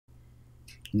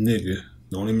Nigga,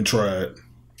 don't even try it.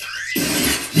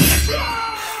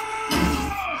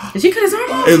 Did she cut his arm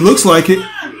off? It looks like it.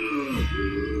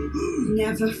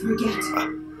 Never forget.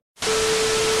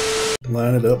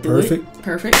 Line it up perfect.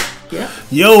 Perfect. Yeah.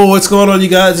 Yo, what's going on, you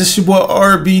guys? It's your boy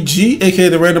RBG, aka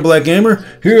the Random Black Gamer,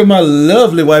 here with my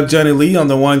lovely wife Johnny Lee on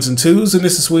the ones and twos, and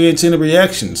this is We Intended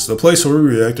Reactions, the place where we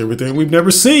react to everything we've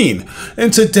never seen.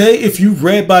 And today, if you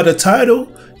read by the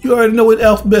title, you already know what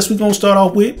alphabets we're gonna start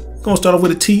off with. We're gonna start off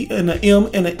with a T and an M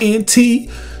and an NT.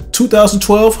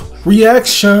 2012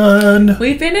 reaction.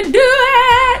 We finna do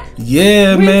it.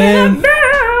 Yeah, we man.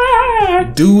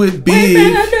 Do it big. We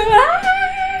finna do it.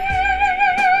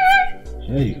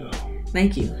 There you go.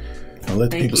 Thank you. Don't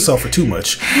let the people suffer too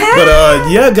much.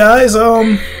 But yeah, guys,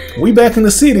 we back in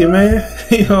the city, man.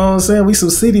 You know what I'm saying? We some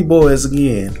city boys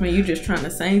again. When you just trying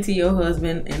to sing to your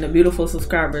husband and the beautiful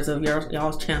subscribers of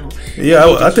y'all's channel.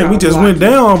 Yeah, I think we just went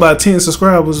down by 10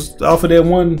 subscribers off of that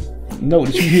one note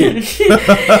that you hit.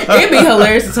 It'd be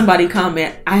hilarious if somebody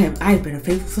comment, I've been a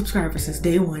faithful subscriber since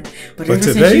day one, but ever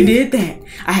since you did that,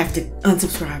 I have to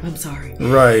unsubscribe. I'm sorry.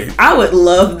 Right. I would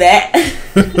love that.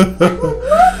 I would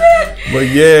love it. But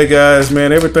yeah, guys,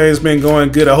 man, everything's been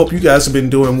going good. I hope you guys have been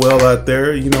doing well out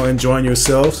there, you know, enjoying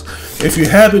yourselves. If you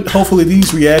haven't, hopefully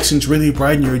these reactions really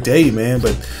brighten your day, man.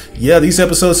 But yeah, these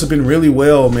episodes have been really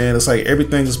well, man. It's like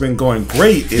everything has been going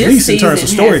great, at least in terms of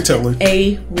storytelling.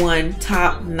 A1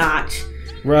 top notch.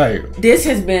 Right. This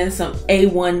has been some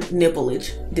A1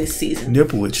 nippleage this season.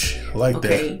 Nippleage. I like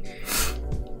that.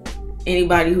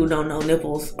 Anybody who don't know,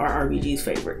 nipples are RBG's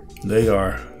favorite. They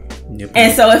are. Nipple.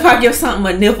 And so if I give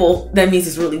something a nipple, that means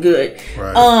it's really good.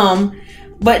 Right.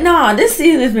 But nah, this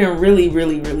season has been really,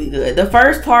 really, really good. The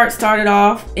first part started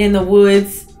off in the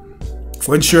woods.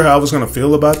 Wasn't sure how I was gonna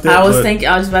feel about that. I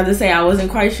was about to say I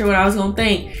wasn't quite sure what I was gonna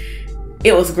think.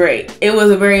 It was great. It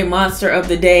was a very monster of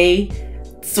the day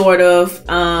sort of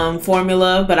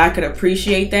formula, but I could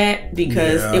appreciate that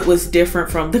because it was different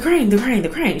from the crane,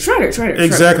 shredder.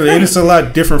 Exactly, and it's a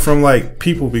lot different from like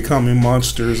people becoming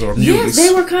monsters or mutants. Yes,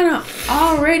 they were kind of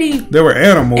already. They were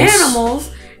animals.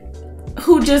 Animals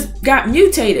who just got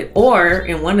mutated, or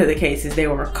in one of the cases, they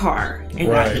were a car and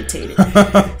got mutated.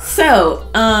 So,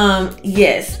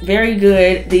 yes, very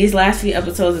good. These last few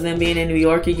episodes of them being in New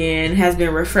York again has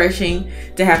been refreshing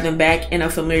to have them back in a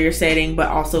familiar setting, but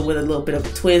also with a little bit of a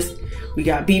twist. We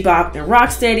got Bebop and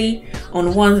Rocksteady on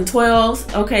the 1s and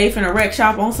 12s. Okay, finna wreck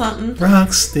shop on something.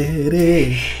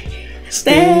 Rocksteady.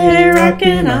 Stay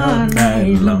rocking all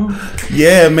night long.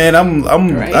 Yeah, man,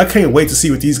 I can't wait to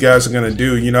see what these guys are gonna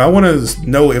do. You know, I want to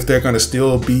know if they're gonna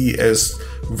still be as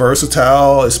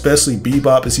versatile, especially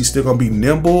Bebop. Is he still gonna be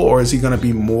nimble, or is he gonna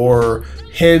be more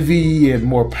heavy and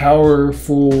more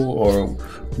powerful, or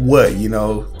what? You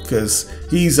know, because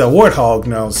he's a warthog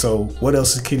now. So what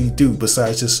else can he do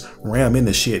besides just ram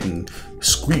into shit and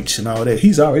screech and all that?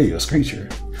 He's already a screecher.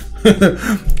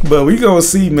 But we gonna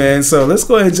see, man. So let's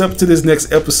go ahead and jump to this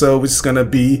next episode, which is gonna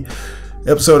be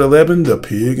episode 11, The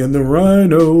Pig and the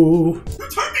Rhino. You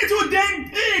turned me into a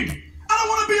dang pig! I don't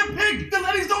want to be a pig! The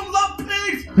ladies don't love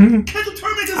pigs! Can't you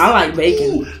turn me into I like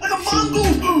bacon. Like a mongoose!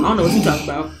 I don't know what you're talking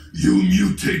about. You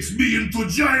mutate me into a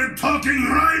giant talking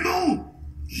rhino?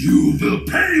 You will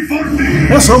pay for me!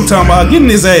 That's what I'm talking about. Get in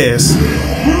his ass.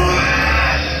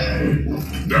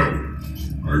 No.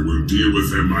 I will deal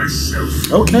with him myself.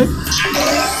 Okay.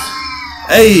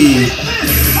 Hey.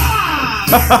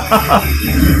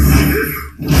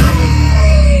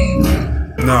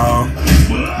 No.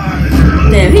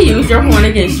 Damn, he used your horn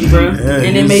against you, bro. Yeah,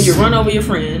 and then made you run over your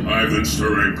friend. Ivan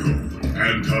Starenko,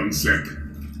 Anton Zek,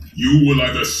 you will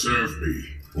either serve me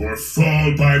or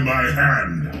fall by my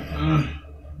hand.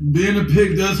 Being a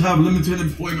pig does have limited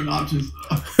employment options.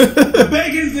 The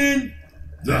bacon's in.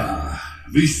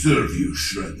 We serve you,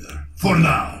 Shredder. For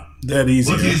now. That easy.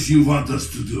 What is you want us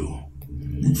to do?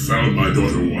 You found my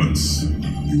daughter once.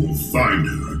 You will find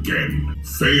her again.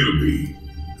 Fail me,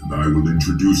 and I will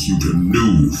introduce you to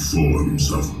new forms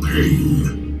of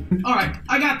pain. Alright,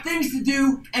 I got things to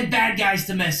do and bad guys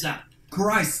to mess up.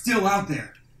 Karai's still out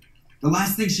there. The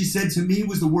last thing she said to me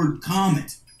was the word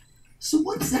comet. So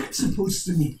what's that supposed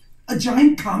to mean? A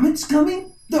giant comet's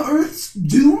coming? The Earth's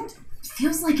doomed?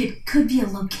 Feels like it could be a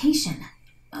location.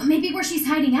 Maybe where she's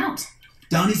hiding out.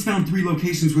 Donnie's found 3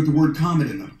 locations with the word comet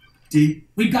in them. D.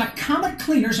 We've got Comet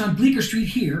Cleaners on Bleecker Street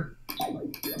here.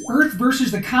 Earth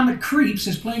versus the Comet Creeps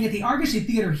is playing at the Argosy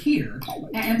Theater here.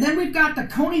 And then we've got the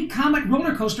Coney Comet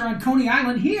Roller Coaster on Coney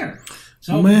Island here.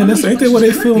 So man, that's ain't that where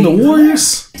they film the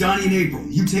Warriors? Donnie and April,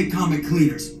 you take Comet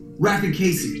Cleaners. Raph and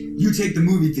Casey, you take the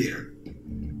movie theater.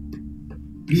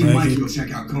 Me and Mikey will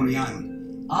check out Coney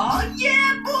Island. Oh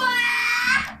yeah, boy!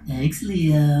 Thanks,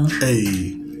 Leo.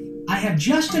 Hey. I have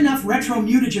just enough retro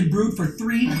mutagen brewed for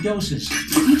 3 doses.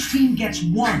 Each team gets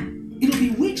 1. It'll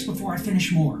be weeks before I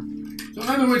finish more. So in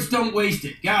other words, don't waste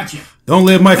it. Gotcha. Don't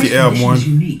let Mikey have one. Is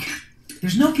unique.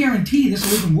 There's no guarantee this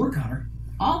will even work on her.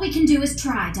 All we can do is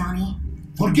try, Donnie.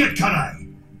 Forget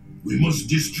Karai. We must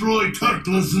destroy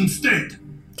Turtles instead.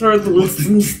 Turtles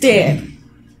instead.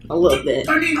 I love that.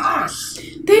 I mean us.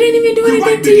 They didn't even do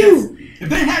anything to you. If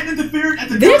they hadn't interfered at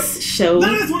the This time, show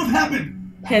none of this would have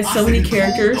happened. has so many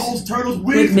characters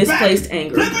with misplaced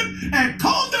anger. Flip it and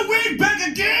comb the wig back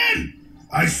again.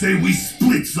 I say we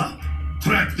split up,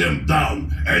 track them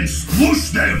down, and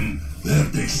squish them where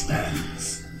they stand.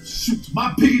 Shoot,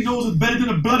 my piggy nose is better than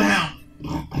a bloodhound.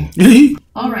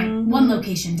 All right, 1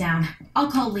 location down.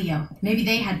 I'll call Leo. Maybe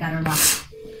they had better luck.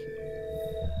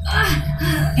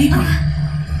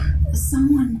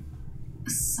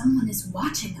 Someone is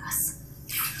watching us.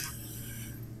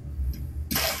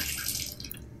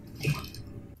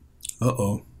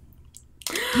 Uh-oh.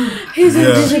 His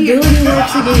invisibility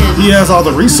works again. He has all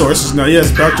the resources now. He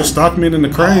has Dr. Stockman and the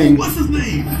Crane. What's his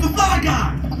name? The thigh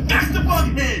guy. That's the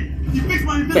bughead. He fixed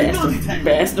my invisibility tech.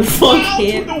 Bastard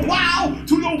fuckhead. To the wow,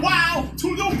 to the wow,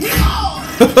 to the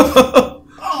wow.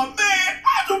 Oh man,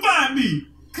 how'd you find me?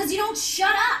 'Cause you don't shut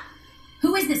up.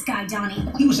 Who is this guy, Donnie?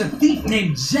 He was a thief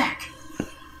named Zack.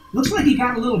 Looks like he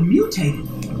got a little mutated.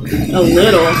 A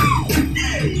little.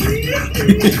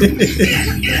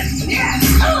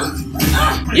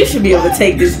 You should be able to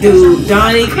take this dude,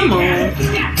 Donnie. Come on.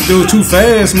 Dude, too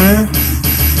fast, man.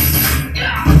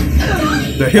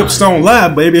 The hips don't lie,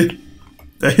 baby.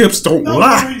 The hips don't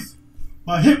lie. Worries.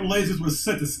 My hip lasers were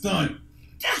set to stun.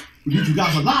 We need you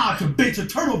guys alive to bait your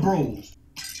turtle bros.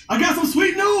 I got some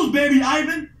sweet news, baby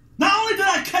Ivan. Not only did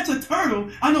I catch a turtle,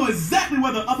 I know exactly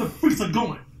where the other freaks are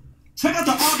going. Check out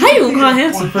the How you gonna call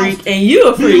him a freak and you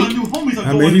a freak?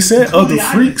 I mean, he said other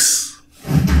freaks.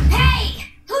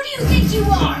 Hey! Who do you think you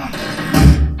are?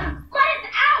 Let us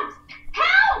out!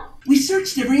 Help! We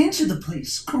searched every inch of the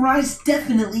place. Karai's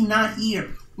definitely not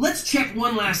here. Let's check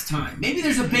one last time. Maybe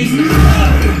there's a basement.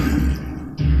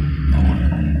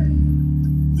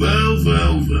 Well.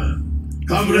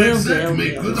 Comrade Zack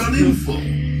make good on info.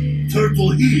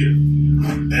 Turtle here.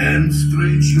 And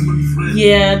strange human friend.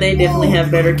 Yeah, they definitely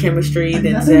have better chemistry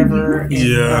than Zevver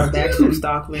and Baxter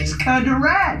Stockman. It's kinda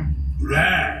rad.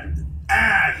 Rad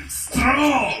and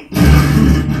strong. I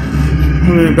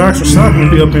mean, Baxter Stockman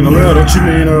be up in the lab. Don't you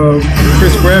mean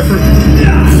Chris Bradford?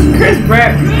 Chris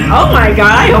Bradford. Oh my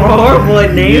god, I have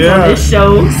horrible names on this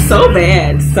show. So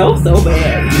bad. So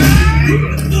bad.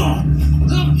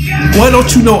 Why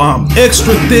don't you know I'm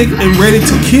extra thick and ready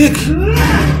to kick?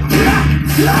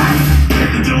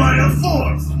 July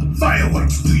 4th.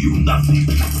 Fireworks do you nothing.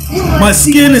 My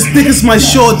skin is thick as my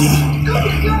shorty.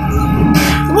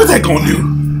 What's that gonna do?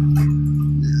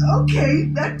 Okay,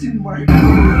 that didn't work.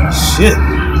 Shit.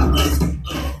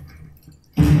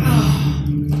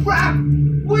 Rap!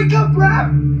 Wake up,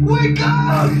 Rap! Wake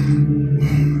up!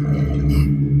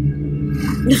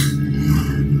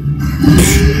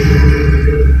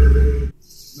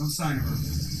 No sign of her.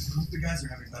 Hope the guys are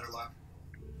having better luck.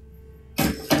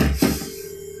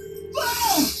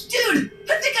 Whoa! Dude!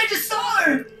 I think I just saw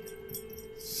her!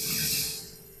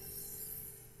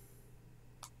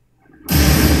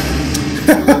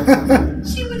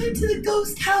 She went into the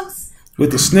ghost house.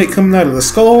 With the snake coming out of the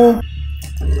skull?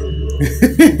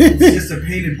 It's just a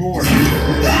painted board.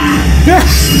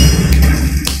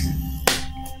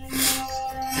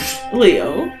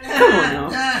 Leo, come on now.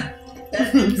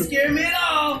 That didn't scare me at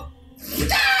all.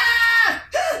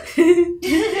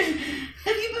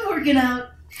 Have you been working out?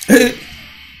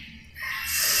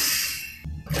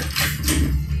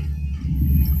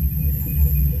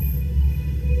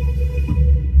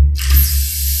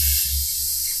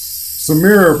 It's a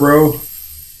mirror, bro.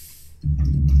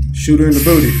 Shoot her in the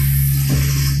booty.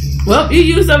 Well, you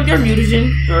used up your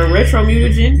mutagen, or retro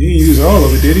mutagen. He didn't use all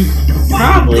of it, did he?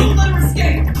 Probably.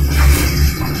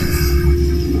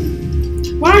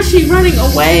 Why is she running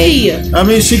away? I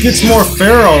mean, she gets more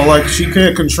feral, like she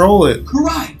can't control it.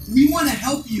 Karai, we want to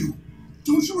help you.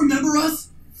 Don't you remember us?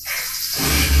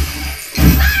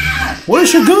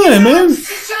 Where's your gun, man?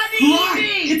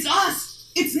 Karai, it's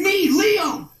us. It's me,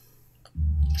 Leo.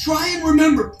 Try and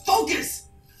remember. Focus.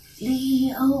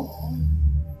 Leo.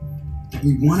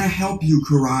 We want to help you,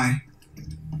 Karai.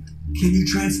 Can you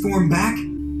transform back?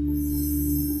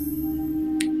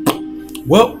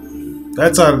 Well,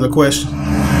 that's out of the question.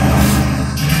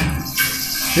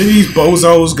 Here these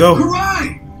bozos go.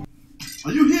 Karai!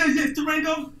 Are you here yet,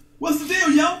 Durango? What's the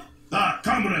deal, yo? Ah,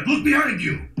 comrade, look behind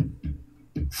you.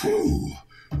 Phew.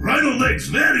 Right Dino legs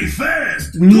very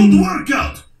fast. Good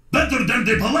workout. Better than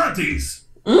the Pilates.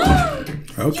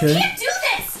 Okay. You can't do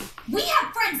this. We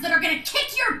have friends that are gonna kick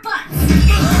your butt.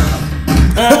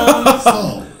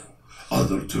 So,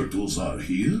 other turtles are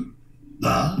here?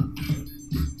 Duh.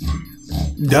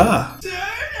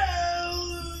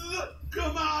 Turtles!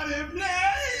 Come on and play!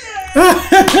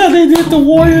 They did the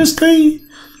Warriors thing.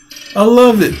 I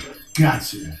love it.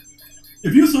 Gotcha.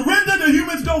 If you surrender, the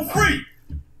humans go free.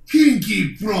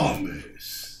 Pinky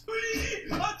promise. 3,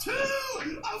 a 2, a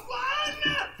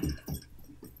 1.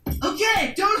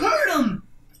 Okay, don't hurt him.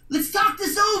 Let's talk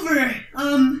this over.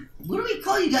 What do we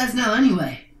call you guys now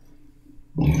anyway?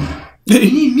 We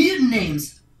need mutant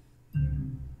names.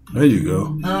 There you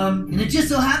go. And it just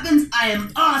so happens I am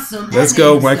awesome. Let's at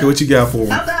go, naming Mikey. stuff. What you got for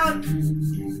How him? about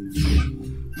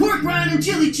pork rind and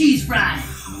chili cheese fry?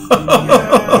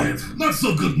 Not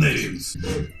so good names.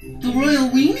 The royal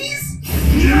weenies?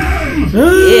 Yeah,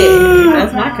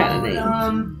 that's my kind of name.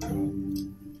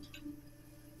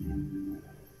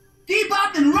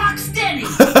 Bebop and Rocksteady.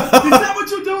 Is that what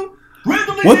you do?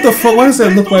 Randomly What the fuck? Why does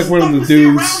that look like one of the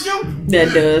dudes?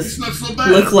 That does Not so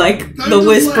bad. look like the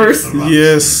Whispers,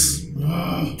 Yes.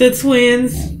 the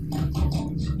twins.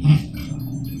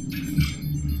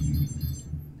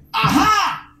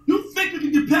 Aha! You think you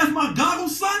can get past my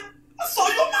goggles, son? I saw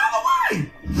you a mile away.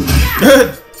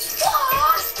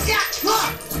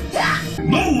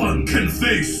 No one can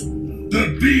face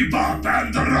the Bebop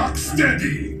and the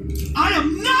Rocksteady. I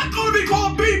am not going to be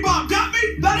called Bebop, got me?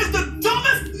 That is the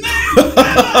dumbest name ever!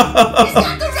 Is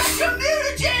that the retro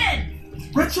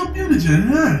mutagen? Retro mutagen,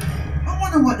 huh? I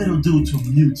wonder what it'll do to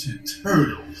mutant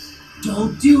turtles.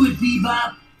 Don't do it,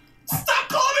 Bebop. Stop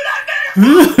calling me that name!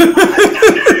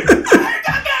 I hate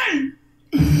that name!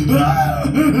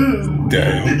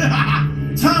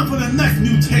 Damn. Time for the next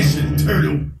mutation,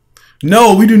 turtle.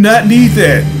 No, we do not need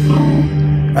that.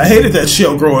 I hated that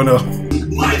shell growing up.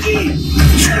 Mikey!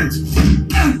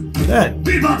 That.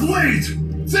 Bebop, wait!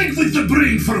 Think with the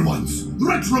brain for once.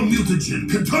 Retro mutagen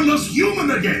can turn us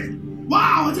human again.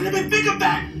 Wow, I didn't even think of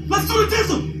that. Let's do the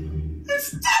dizzle. And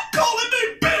stop calling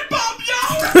me Bebop, yo!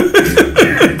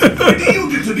 Why do you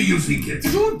get to be using it?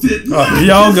 You did not. Here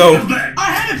y'all go.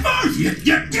 I had it first.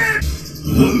 Yep.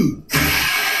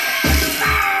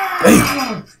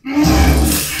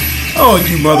 Oh,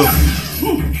 you mother.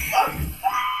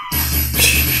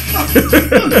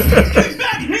 Get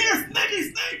back here, snaky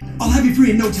snake. I'll have you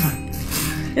free in no time.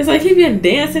 It's like he been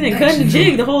dancing and cutting the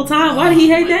jig the whole time. Why did he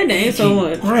hate that name so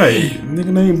much? Right. Nigga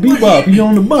named Bebop. He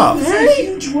on the bop. You That's a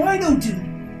huge rhino dude.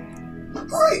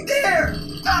 Right there.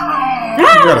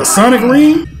 got a sonic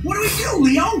ring? What do we do,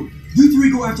 Leo? You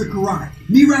three go after Karai.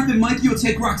 Me, Raph, and Mikey will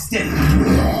take Rocksteady.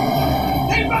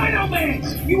 Hey, Rhino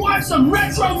Man, you want some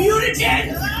retro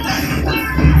mutagen?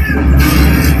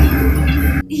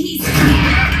 He's.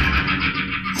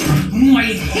 I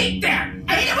hate that.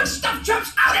 I hate it when stuff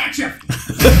jumps out at you.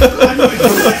 I know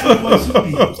exactly what you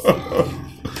mean.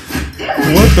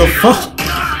 What the fuck?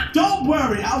 Don't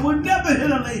worry, I will never hit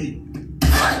a lady.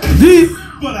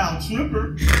 But I'll trip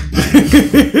her.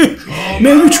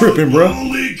 Man, you tripping, bro.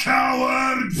 Holy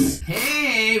cowards!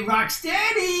 Hey,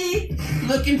 Rocksteady,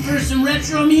 looking for some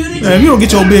retro mutagen? Man, if you don't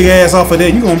get your big ass off of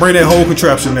that, you gonna bring that whole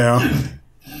contraption down.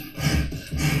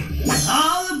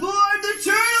 All aboard the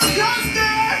turtle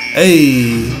coaster!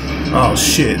 Hey. Oh,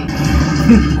 shit.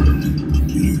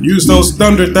 Use those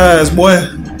thunder thighs, boy.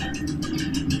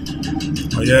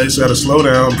 Oh, yeah, you just gotta slow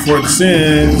down before it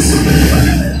descends.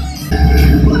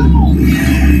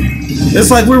 It's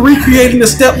like we're recreating the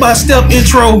step-by-step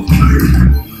intro.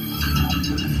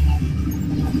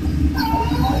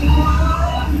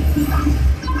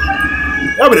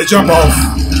 Y'all better jump off.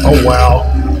 Oh, wow.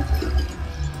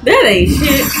 That ain't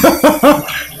shit.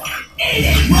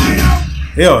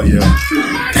 Hell yeah.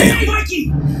 Hey,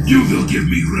 Mikey! You will give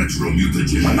me retro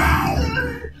mutagen now!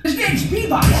 His name's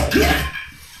Bebop.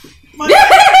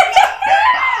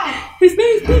 His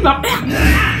name's Bebop.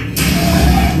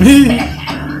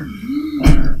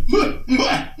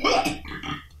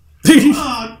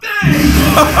 Oh, dang!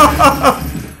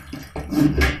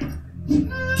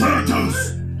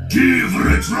 Turtles, give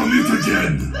retro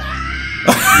mutagen!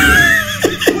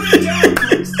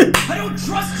 I don't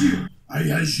trust you. I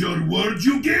has your word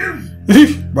you give?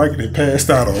 Mike, they passed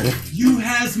out on him. You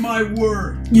has my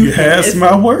word. You has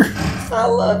my word. I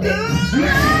love it.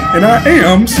 And our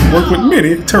AMs work with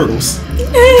many turtles.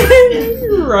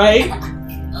 Right.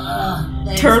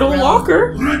 Turtle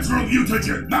Walker. Retro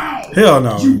mutagen now! Hell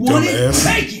no, You want it? dumbass.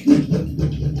 Take it.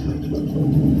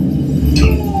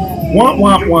 Wah,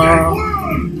 wah, wah.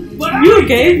 You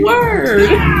gave word.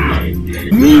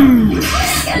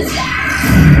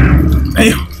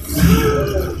 Damn.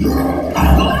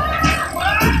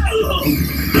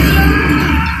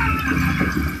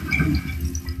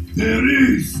 There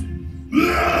is.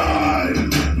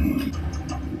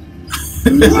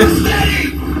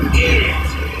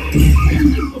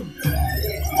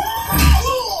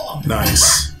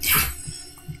 Nice.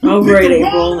 Oh, great,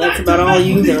 April. That's about all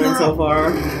you've done so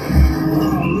far.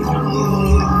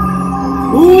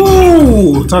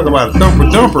 Ooh, talk about a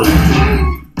dumper.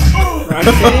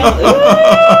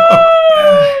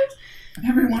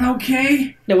 Everyone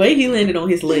okay? The way he landed on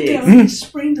his legs. He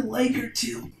sprained a leg or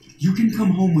two. You can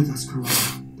come home with us,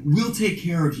 Karama. We'll take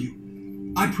care of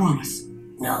you. I promise.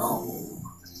 No.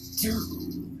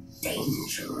 Too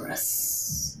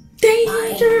dangerous.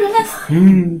 Dangerous.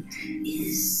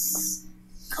 Is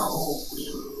going.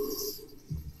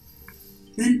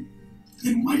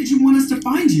 Then why did you want us to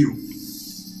find you?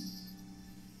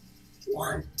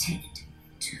 Wanted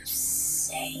to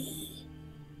say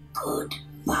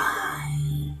goodbye.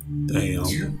 Damn.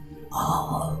 To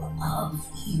all of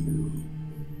you.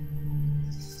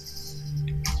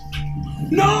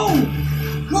 No!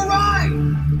 Karai!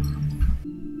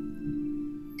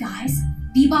 Guys,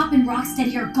 Bebop and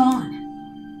Rocksteady are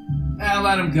gone. I'll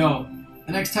let them go.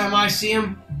 The next time I see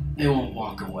them, they won't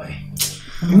walk away.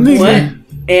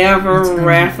 Whatever,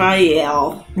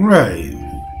 Raphael. Right.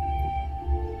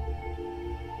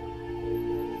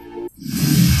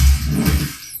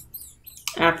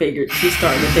 I figured she's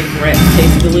starting to think rats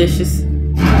taste delicious.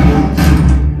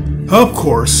 Of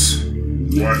course.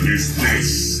 What is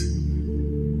this?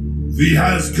 The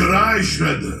Hazkarai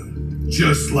Shredder,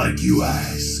 just like you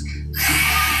ask.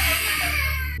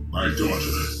 My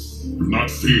daughter, do not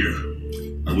fear.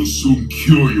 I will soon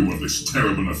cure you of this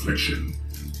terrible affliction.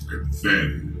 And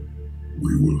then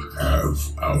we will have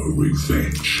our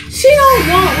revenge. She don't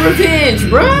want revenge,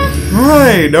 bruh.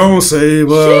 Right, don't save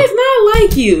her. She's not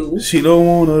like you. She don't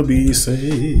want to be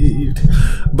saved.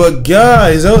 But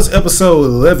guys, that was episode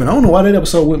 11. I don't know why that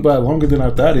episode went by longer than I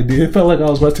thought it did. It felt like I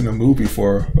was watching a movie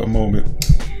for a moment.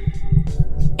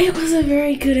 It was a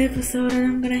very good episode, and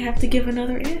I'm going to have to give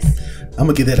another S. I'm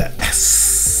going to give that a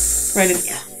S. Right in the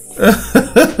S.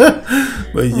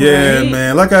 But yeah,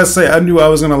 man, like I say, I knew I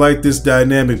was gonna like this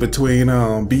dynamic between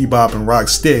Bebop and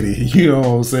Rocksteady. You know what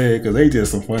I'm saying? Because they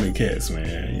just some funny cats,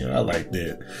 man. You know, I like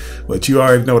that. But you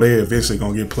already know they eventually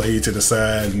gonna get played to the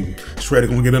side, and Shredder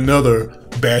gonna get another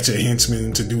batch of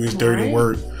henchmen to do his dirty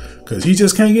work. Because he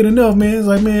just can't get enough, man. It's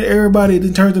like, man, everybody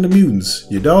then turned into mutants.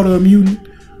 Your daughter a mutant?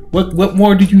 What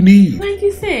more do you need? Like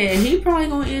you said, he probably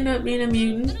gonna end up being a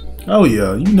mutant. Oh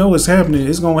yeah, you know it's happening.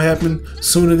 It's gonna happen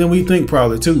sooner than we think,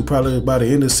 probably too. Probably by the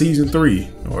end of season 3,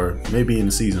 or maybe in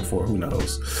season 4. Who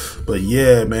knows? But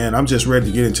yeah, man, I'm just ready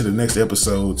to get into the next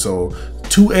episode. So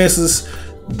 2 S's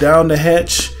down the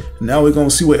hatch. Now we're gonna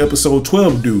see what episode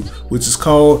 12 do, which is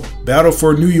called Battle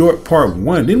for New York Part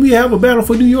 1. Didn't we have a Battle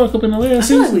for New York up in the last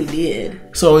season? I thought we did.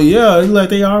 So yeah, it's like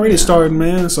they already started,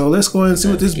 man. So let's go ahead and see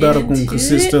what this battle gonna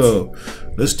consist of.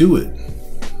 Let's do it.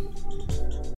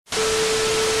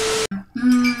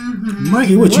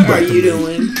 Mikey, what you about to do?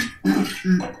 Doing?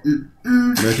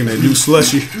 Making that new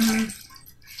slushy.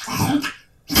 Wow.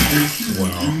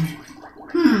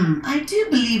 I do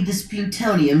believe this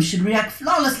plutonium should react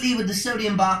flawlessly with the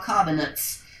sodium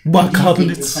bicarbonates.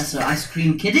 Bicarbonates? Professor Ice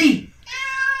Cream Kitty.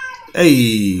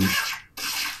 Hey,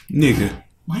 nigga.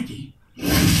 Mikey.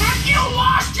 Have you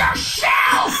lost your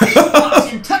shell?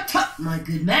 Watson, tut-tut, my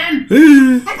good man. I've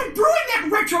been brewing that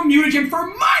retro mutagen for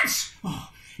months. Oh,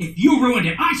 if you ruined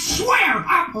it, I swear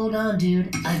I'll... Hold on,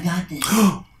 dude. I got this.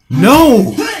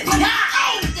 No!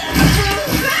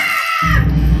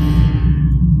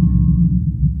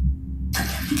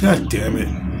 God damn it.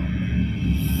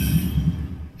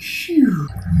 Phew.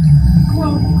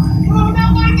 Well,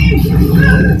 now, Mikey!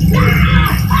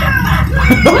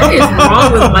 What is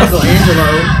wrong with Michelangelo?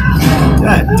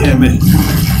 God damn it.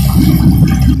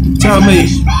 Tell me,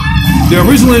 the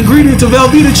original ingredient to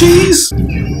Velveeta cheese?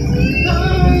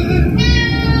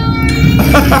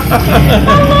 I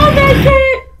love that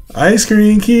kid. Ice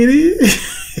cream kitty.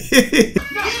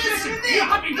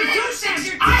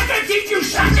 I'm gonna teach you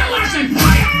such a lesson!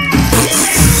 When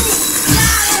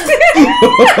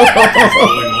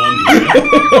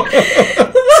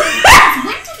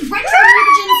did retro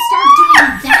mutagen start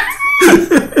doing that?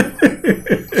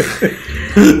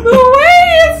 The way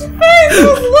his face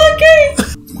was looking.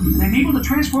 I'm able to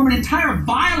transform an entire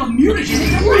vial of mutagen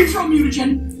into retro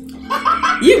mutagen.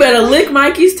 You better lick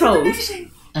Mikey's toes.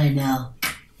 I know.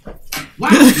 Wow,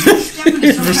 you're stepping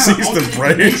into some Receives kind of the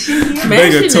brain. alternate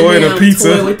Make a toy and a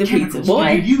pizza. Toy with the pizza, chemicals boy.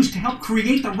 can be used to help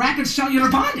create the rapid cellular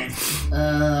bonding.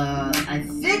 I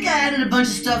think I added a bunch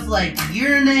of stuff like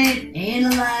urinate,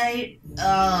 analyte,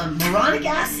 moronic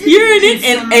acid. Urinate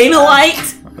and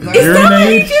analyte. Is that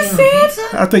what you just said?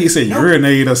 I think you said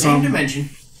urinate or Same something. dimension.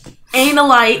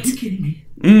 Analyte. Are you kidding me?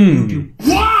 Mmm.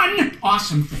 One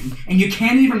awesome thing, and you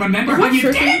can't even remember how you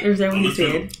did it? Or is that what you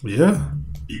said? Yeah.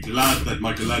 Be glad that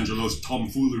Michelangelo's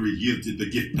tomfoolery yielded the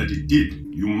gift that it did.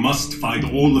 You must find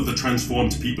all of the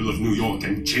transformed people of New York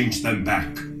and change them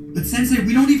back. But Sensei,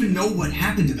 we don't even know what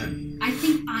happened to them. I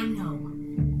think I know.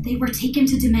 They were taken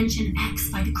to Dimension X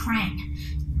by the Krang.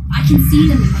 I can see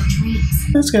them in my dreams.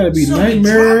 That's gotta be So we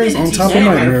nightmares drop on into top of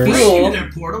T-Square, nightmares. Break Cool. into their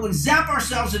portal and zap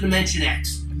ourselves to Dimension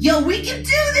X. Yo, we can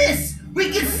do this! We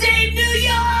can save New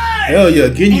York! Hell yeah,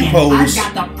 getting you And pose.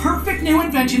 I've got the perfect new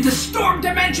invention to storm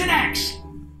Dimension X.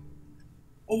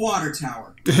 A water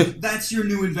tower. That's your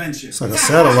new invention. It's like a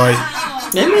satellite.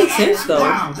 That makes sense though.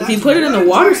 Wow, If that's you put it in the a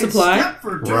water giant supply. step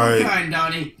for Right. Kind,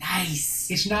 Donnie. Nice.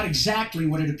 It's not exactly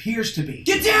what it appears to be.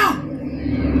 Get down!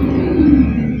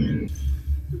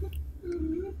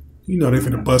 You know they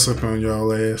finna bust up on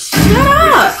y'all ass. Shut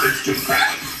up! It's too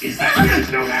fast. Is that what is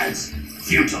known as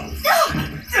futile?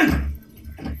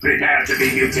 Prepare to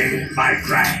be mutated by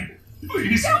Krang.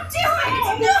 Please. Don't do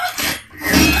it! No!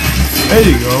 There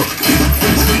you go.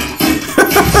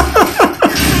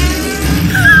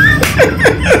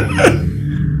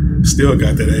 Still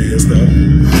got that ass though.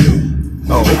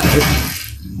 Oh,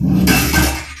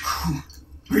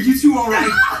 Are you two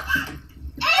alright?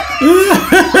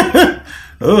 okay.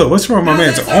 Oh, what's wrong with my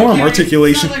man's arm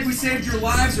articulation? It's not like we saved your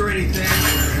lives or anything.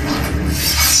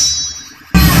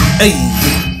 Hey.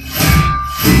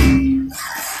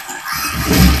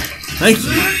 Thank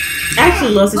you. I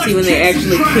actually love to see when they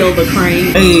actually kill the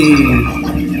crane.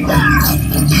 Hey.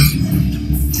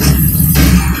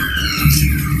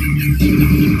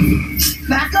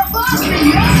 Back up off me, yo!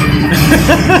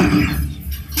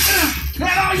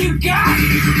 That all you got?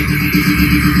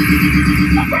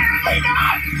 Apparently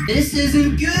not! This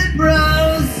isn't good,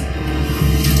 bros!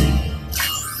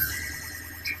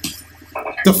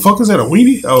 The fuck is that, a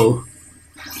weenie? Oh.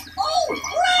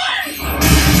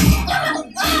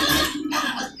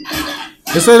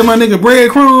 Is that my nigga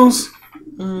breadcrumbs?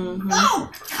 Oh!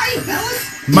 Hi,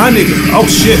 fellas! My nigga. Oh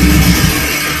shit.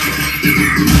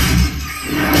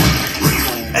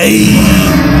 Hey.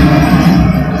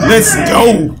 Let's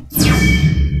go.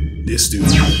 This dude.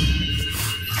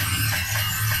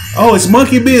 Oh, it's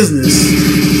monkey business.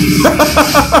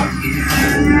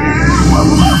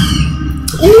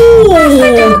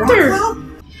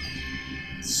 Ooh!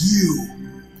 You.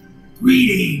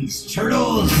 Greetings,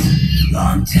 turtles.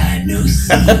 Long time no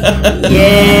see.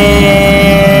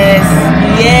 Yes!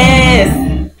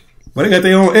 Yes! Well, they got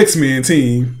their own X-Men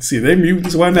team. See, they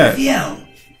mutants. Why not? Yo,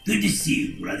 good to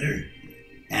see you, brother.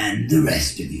 And the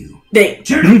rest of you. They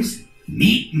Turtles,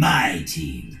 meet my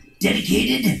team.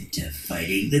 Dedicated to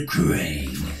fighting the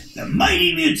Krang. The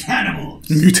mighty Mutanimals.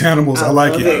 Mutanimals. I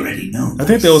like You it. already know. I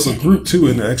think there was a group too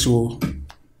in the actual.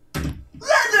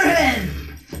 Leatherhead!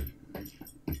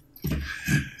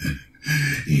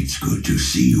 It's good to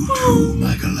see you too,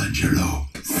 Michelangelo.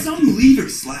 Some leader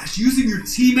slash using your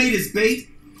teammate as bait?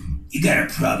 You got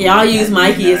a problem. Y'all with use that,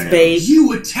 Mikey as Leonardo? bait.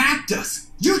 You attacked us.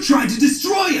 You tried to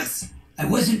destroy us. I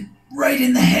wasn't right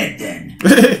in the head then.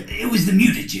 It was the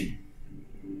mutagen.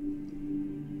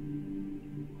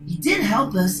 He did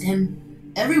help us,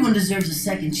 and everyone deserves a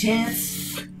second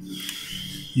chance.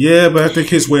 Yeah, but I think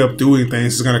his way of doing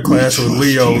things is gonna clash with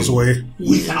Leo's way.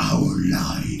 With our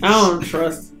lives. I don't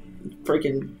trust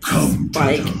freaking Come,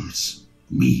 Spike. turtles.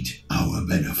 Meet our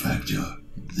benefactor.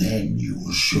 Then you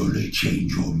will surely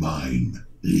change your mind,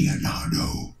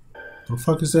 Leonardo. What the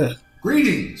fuck is that?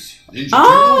 Greetings, Ninja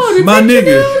Oh, the My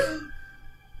picture nigga.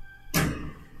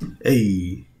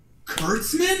 Hey.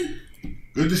 Kurtzman?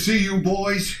 Good to see you,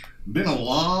 boys. Been a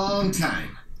long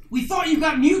time. We thought you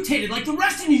got mutated like the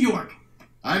rest of New York.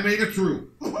 I made it through.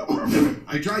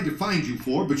 I tried to find you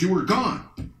four, but you were gone.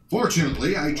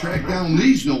 Fortunately, I tracked down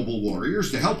these noble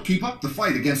warriors to help keep up the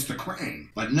fight against the Krang.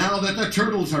 But now that the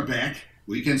turtles are back,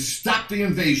 we can stop the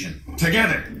invasion.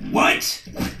 Together. What?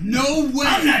 No way!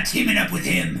 I'm not teaming up with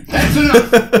him. That's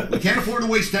enough. We can't afford to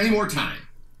waste any more time.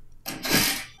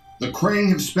 The Krang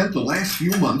have spent the last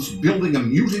few months building a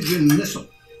mutagen missile,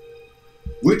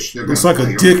 which they're It's gonna like a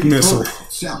fire dick on the missile. Earth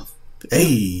itself.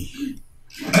 Hey.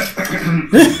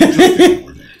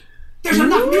 There's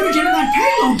enough mutagen in that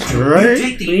payload. Right?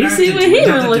 You see what he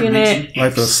was looking at.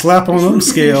 Like the slap on them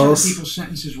scales. People's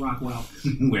sentences, Rockwell.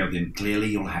 Well, then clearly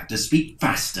you'll have to speak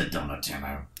faster,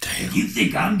 Donatello. Damn. You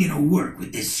think I'm gonna work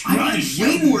with this scrawny I have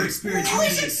way more experience. We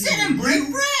should sit and break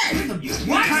bread.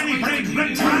 What kind of break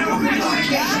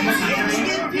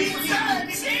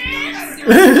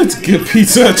It's good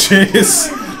pizza chance.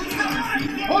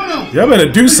 Oh no! Y'all better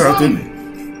do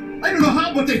something. I don't know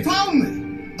how, but they found me.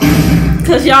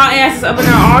 Cause y'all asses up in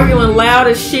there arguing loud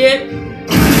as shit.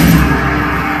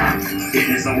 It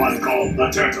is the one called the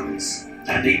Turtles,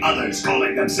 and the others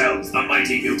calling themselves the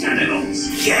Mighty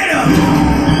Mutanimals. Get them!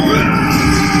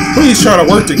 Please try to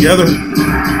work together.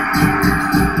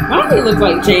 Why do he look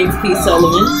like James P.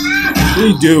 Sullivan?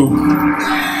 We do.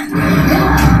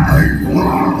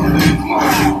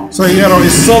 So he had on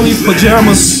his Sully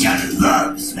pajamas. Gotta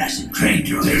love smashing crane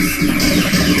droids.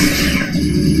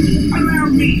 Allow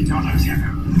me, Donatello.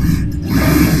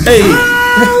 Hey.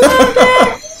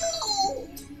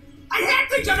 I had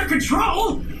things under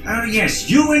control. Oh yes,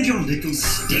 you and your little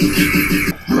stick.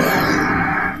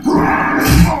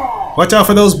 Watch out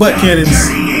for those butt cannons.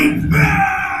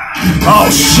 Oh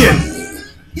shit.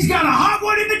 He's got a hot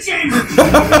one in the chamber.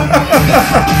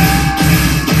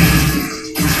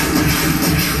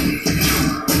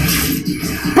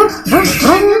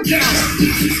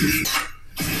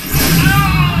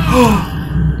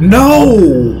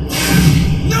 No!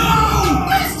 No!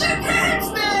 Mr.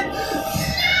 Cranston!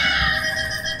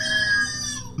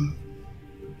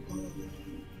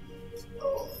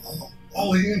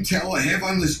 All the intel I have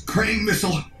on this crane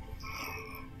missile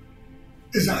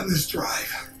is on this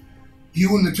drive.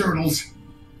 You and the Turtles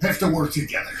have to work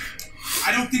together.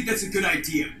 I don't think that's a good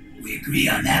idea. We agree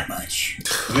on that much.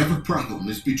 Whatever problem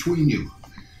is between you,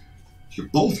 you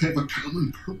both have a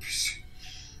common purpose.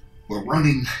 We're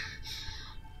running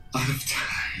out of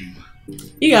time.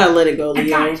 You gotta let it go, In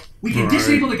Leo. fact, we can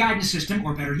disable the guidance system,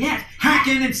 or better yet, hack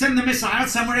in and send the missile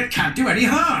somewhere it can't do any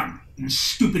harm. You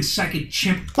stupid psychic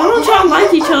chimp. Why don't y'all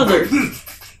like each other?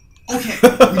 Okay, we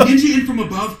ninja in from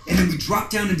above, and then we drop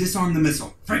down and disarm the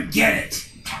missile. Forget it.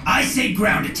 I say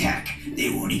ground attack. They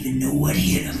won't even know what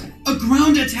hit them. A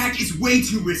ground attack is way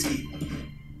too risky.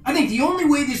 I think the only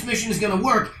way this mission is gonna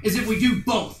work is if we do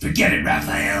both. Forget it,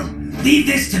 Raphael. Leave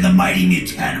this to the Mighty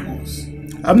Mutanimals.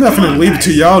 I'm not gonna leave it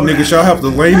to y'all niggas. Y'all have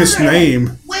the lamest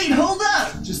name. Wait, hold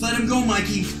up. Just let him go,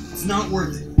 Mikey. It's not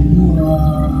worth it.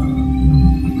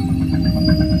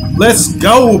 Let's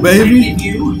go, baby.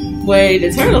 Wait,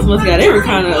 the Turtles must got every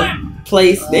kind of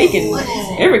place they can,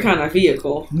 every kind of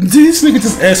vehicle. This nigga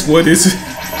just asked what is it?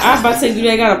 I was about to say, do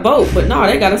they got a boat? But no,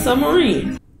 they got a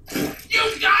submarine.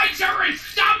 You guys are as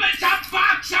dumb as a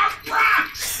box of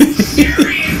rocks!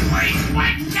 Seriously,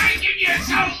 what's taking you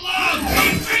so long?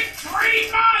 It's been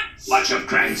 3 months! Much of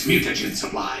Krang's mutagen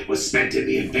supply was spent in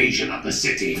the invasion of the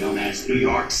city known as New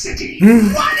York City.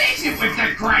 What is it with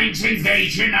the Krang's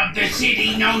invasion of the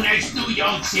city known as New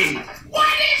York City?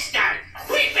 What is that?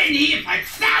 We've been here for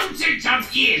thousands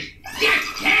of years.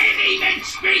 Just can't even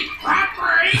speak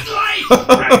proper English.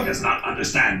 Krang does not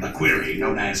understand the query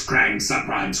known as Krang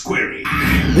subprime's query.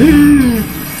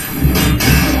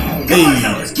 Come on,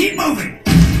 fellas, keep moving.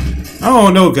 I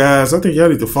don't know, guys. I think y'all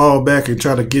need to fall back and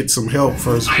try to get some help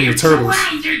first from the Turtles.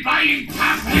 Surrounded by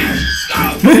incompetents.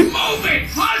 Go, move it,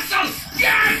 hustle,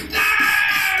 get them!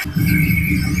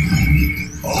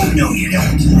 Oh no, you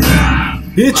don't.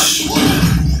 Bitch.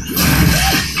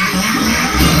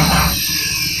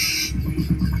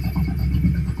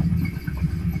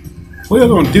 What y'all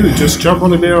gonna do? Just jump on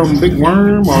the damn big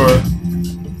worm or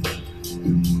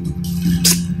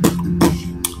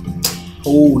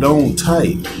hold on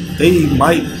tight? They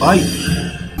might bite.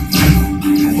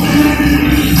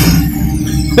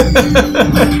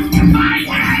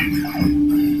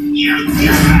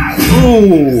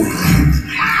 Oh.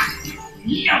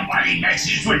 Nobody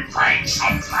messes with Krang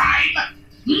subprime.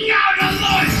 Now to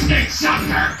launch the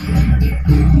sucker.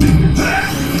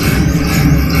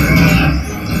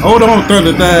 Hold on,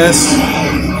 Thunder Dash.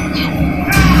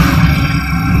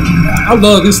 I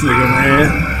love this nigga, man.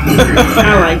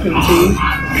 I like him too.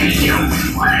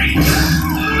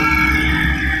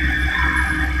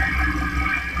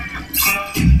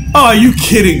 Oh, are you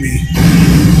kidding me?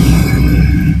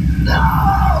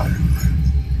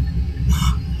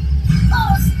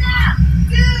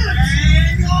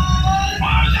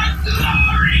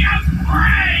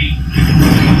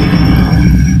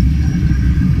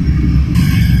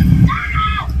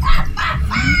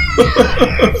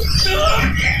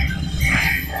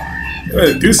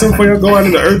 Do something before y'all go out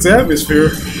into Earth's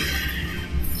atmosphere.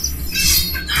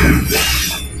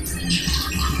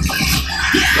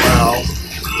 Wow.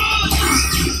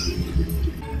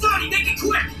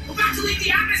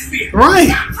 Right.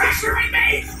 Stop pressuring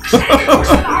me! Stay the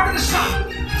course in the heart of the sun!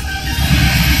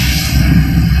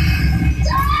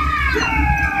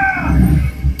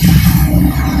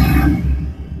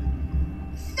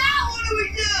 Now what do we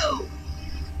do?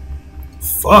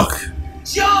 Fuck.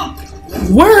 Jump!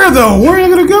 Where though? Where are you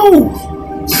gonna go?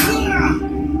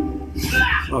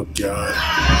 Oh god.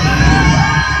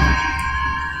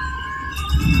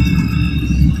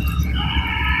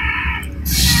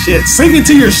 Shit, sink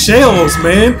into your shells,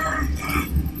 man.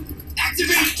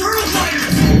 Activate turtle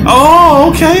fighters! Oh,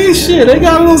 okay, shit, they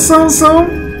got a little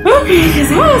something. Okay,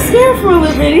 because I was scared for a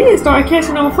little bit. He didn't start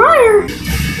catching on fire.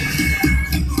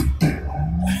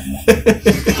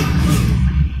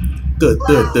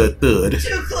 Thud.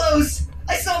 Too close!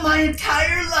 I saw my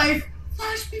entire life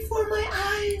flash before my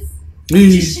eyes. What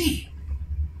did you see?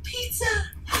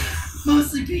 Pizza!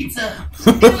 Mostly pizza. It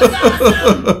was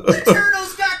awesome! The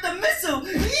turtles got the missile!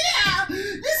 Yeah!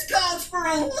 This calls for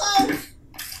a loaf!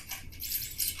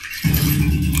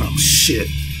 Oh shit.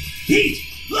 Pete!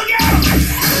 Look out!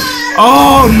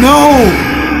 Oh no!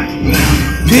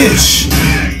 Bitch!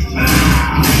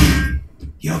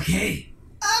 You okay?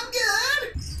 I'm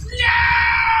good!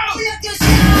 No!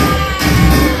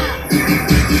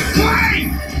 Wait!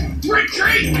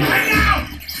 Retreat! Right now!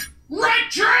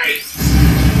 Retreat!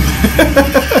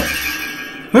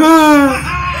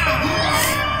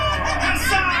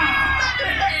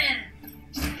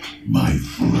 My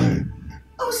friend.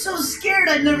 I was so scared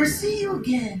I'd never see you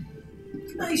again.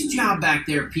 Nice job back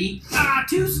there, Pete. Ah,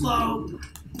 too slow.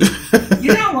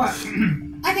 You know what?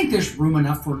 I think there's room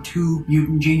enough for 2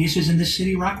 mutant geniuses in this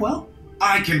city, Rockwell.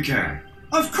 I concur.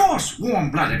 Of course,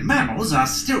 warm-blooded mammals are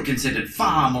still considered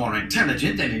far more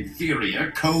intelligent than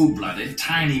inferior, cold-blooded,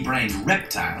 tiny-brained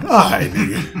reptiles. Alright,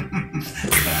 nigga.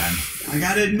 I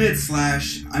gotta admit,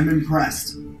 Slash, I'm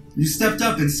impressed. You stepped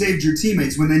up and saved your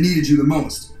teammates when they needed you the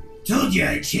most. Told you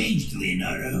I changed,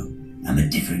 Leonardo. I'm a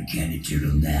different kind of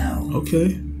turtle now.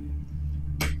 Okay.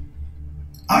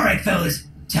 Alright, fellas.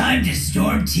 Time to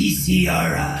storm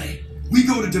TCRI. We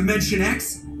go to Dimension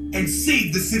X and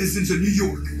save the citizens of New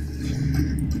York.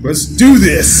 Let's do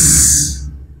this.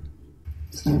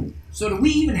 So do we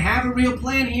even have a real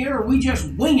plan here, or are we just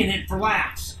winging it for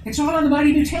laughs? It's all on the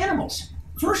mighty Mutanimals.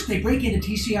 First, they break into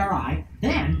TCRI,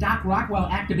 then Doc Rockwell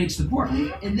activates the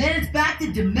portal, and then it's back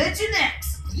to Dimension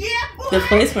X. Yeah, boy! The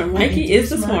place where Mikey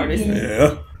is the smartest.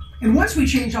 Yeah. And once we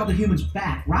change all the humans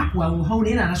back, Rockwell will hone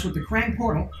in on us with the Krang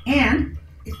portal and,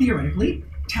 theoretically,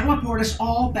 teleport us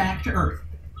all back to Earth.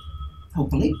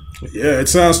 Hopefully. Yeah, it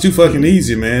sounds too fucking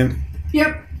easy, man.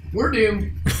 Yep, we're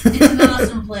doomed. It's an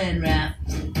awesome plan, Raph.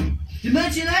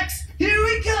 Dimension X, here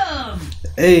we come!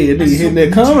 Hey, that nigga hitting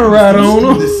that comment right on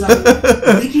him.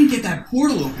 They can get that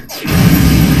portal open.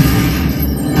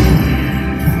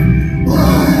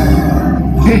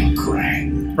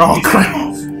 Oh,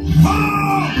 crap.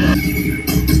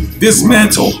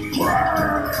 Dismantle.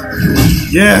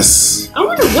 Yes. I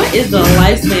wonder what is the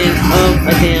lifespan of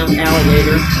a damn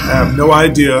alligator. I have no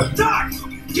idea.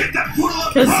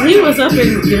 Because he was up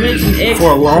in Dimension X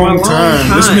For a long time.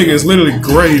 This nigga is literally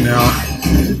gray now.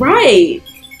 Right.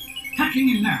 Hacking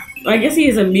in now. I guess he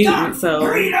is a mutant, so.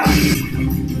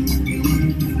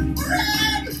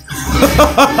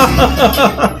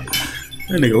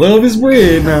 That nigga love his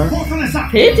bread now.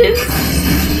 Pigeons.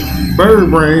 Bird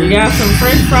brain. You got some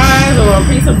french fries or a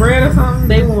piece of bread or something?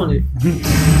 They want it.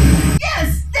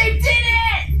 Yes! They did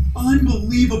it!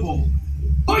 Unbelievable.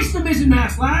 Hoist the mizzen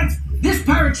mast, lads. This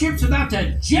pirate ship's about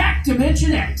to jack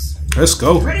Dimension X. Let's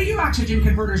go. Ready your oxygen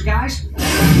converters, guys.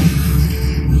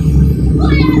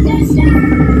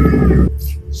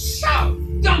 So,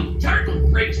 don't turtle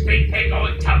freaks think they go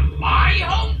into my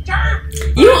home turf?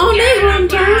 You own their home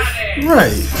turf.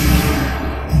 Right.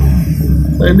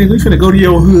 That nigga, we finna go to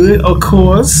your hood, of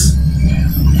course.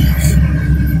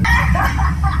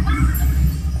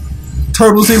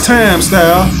 Turtles in time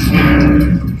style.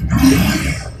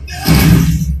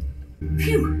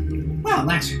 Phew. Well,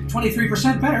 that's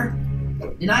 23% better.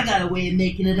 And I got a way of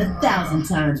making it 1,000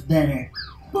 times better.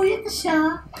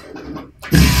 Booyakasha.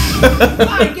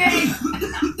 My game!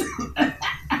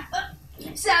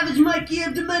 Savage Mikey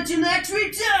of Dimension X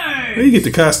return! Where you get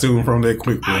the costume from that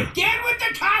quick, boy? Again with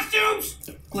the costumes?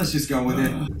 Let's just go with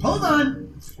it. Hold on.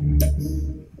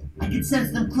 I can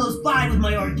sense them close by with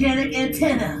my organic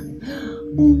antenna.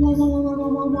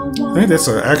 I think that's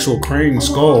an actual crane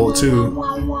skull, too.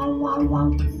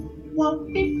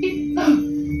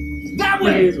 That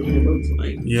way!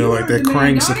 Yeah, like that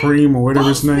Krang Supreme or whatever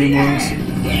his name was.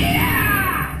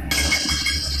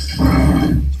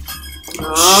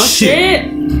 Oh, shit!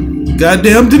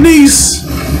 Goddamn Denise!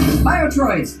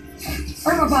 Biotroids!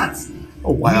 Hermobots!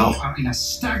 Oh, wow. We are in a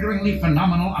staggeringly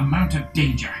phenomenal amount of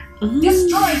danger.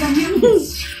 Destroy the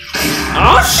mutants!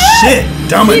 Oh, shit!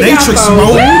 Dominatrix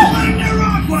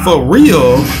mode? For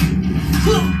real?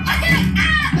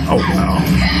 Oh, wow.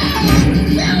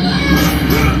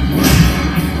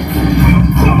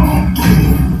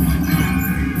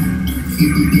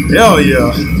 Hell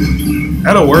yeah.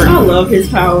 That'll work. I love his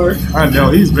power. I know,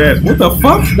 he's bad. What the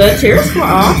fuck? The chair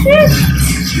squad. Oh,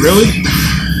 shit. Really?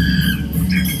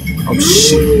 Oh,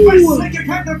 shit.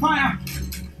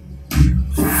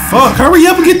 Fuck, hurry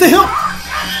up and get the help.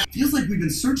 Feels like we've been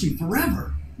searching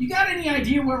forever. You got any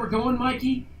idea where we're going,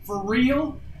 Mikey? For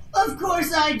real? Of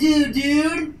course I do,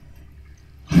 dude.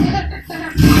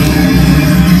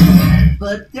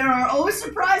 But there are always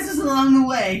surprises along the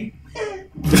way.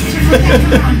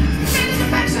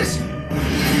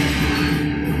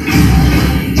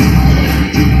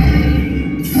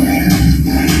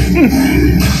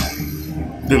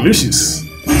 Delicious.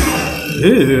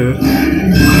 Yeah.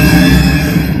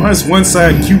 Why is one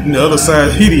side cute and the other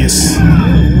side hideous?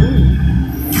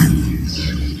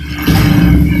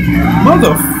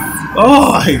 Mother.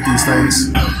 Oh, I hate these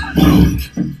things.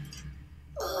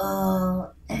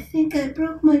 I think I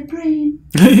broke my brain.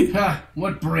 Ha,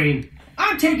 what brain?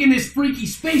 I'm taking this freaky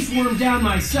space worm down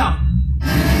myself.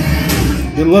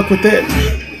 Good luck with that.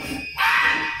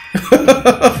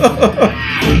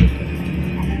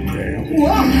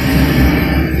 Whoa!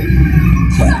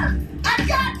 I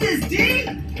got this, D!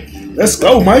 Let's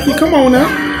go, Mikey. Come on now.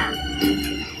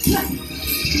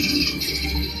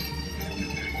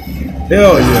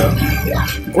 Hell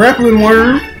yeah. Grappling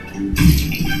worm.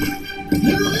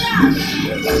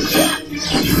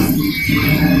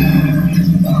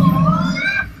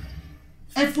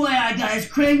 FYI, guys,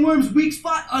 crane worms' weak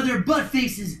spot are their butt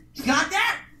faces. Got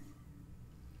that?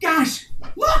 Guys,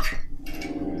 look!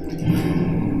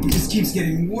 It just keeps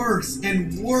getting worse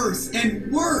and worse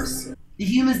and worse. The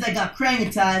humans that got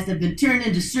krangitized have been turned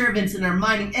into servants and are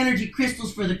mining energy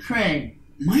crystals for the krang.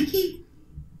 Mikey,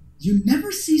 you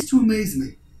never cease to amaze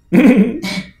me.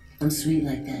 I'm sweet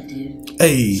like that, dude.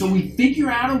 Hey. So we figure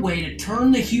out a way to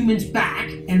turn the humans back,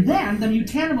 And then the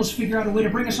mutanimals figure out a way to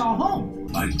bring us all home.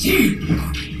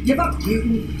 Give up,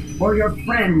 mutant, or your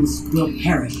friends will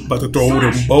perish. About to throw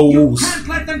them You bows. can't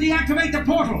let them deactivate the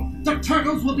portal. The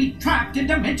turtles will be trapped in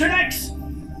Dimension X.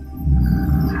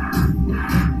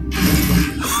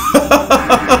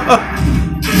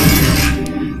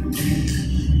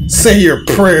 Say your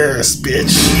prayers,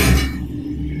 bitch.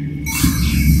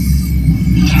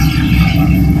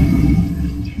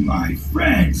 my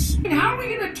friends. And how are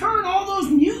we going to turn all those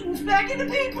mutants back into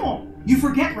people? You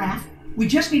forget, Raph. We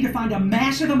just need to find a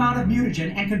massive amount of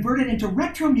mutagen and convert it into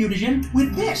retro-mutagen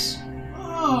with this.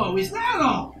 Oh, is that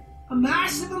all? A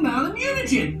massive amount of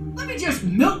mutagen. Let me just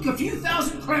milk a few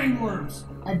thousand crane worms.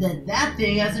 I bet that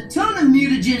thing has a ton of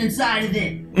mutagen inside of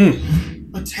it.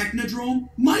 A technodrome?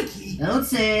 Mikey! Don't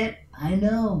say it. I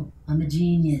know. I'm a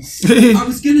genius. I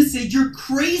was gonna say you're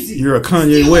crazy. You're a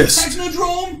Kanye West.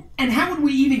 Technodrome? And how would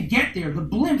we even get there? The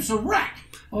blimp's a wreck.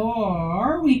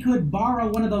 Or we could borrow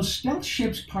one of those stealth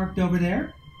ships parked over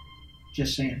there.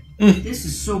 Just saying. This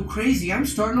is so crazy, I'm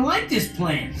starting to like this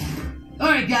plan.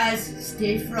 Alright, guys,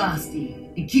 stay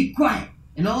frosty. And keep quiet.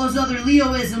 And all those other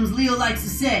Leo-isms Leo likes to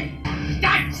say.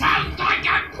 That sounds like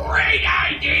a great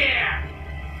idea!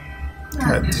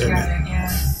 God damn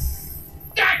it.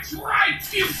 That's right,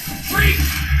 you freak!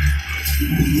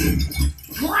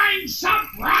 Crime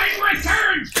Subprime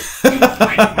returns!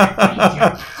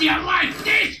 You like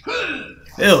this?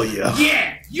 Hell yeah.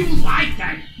 Yeah, you like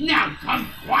that. Now come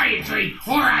quietly,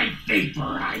 or I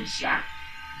vaporize ya.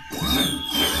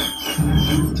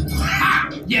 Ha!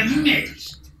 You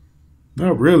missed.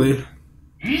 Not really.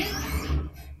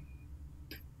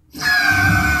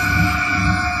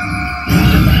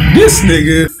 This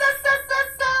nigga.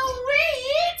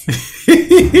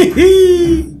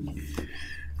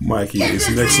 Mikey is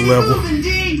next level.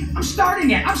 I'm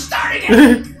starting it.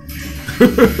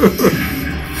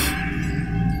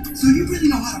 So you really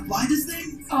know how to fly this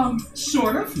thing?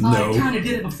 Sort of. No. I kind of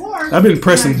did it before. I've been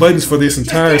pressing buttons for this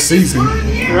entire season.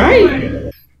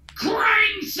 Right.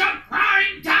 Crane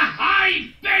Subprime to high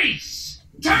base.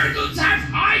 Turtles have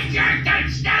hijacked a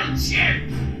stealth ship.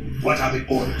 What are the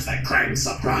orders that Crane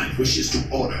Subprime wishes to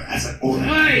order as an order?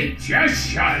 Hey, just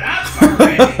shut up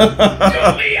already.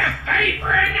 Do me a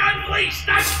favor and unleash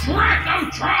the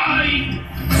Traco-Droid.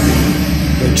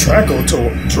 The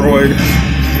Traco-Droid.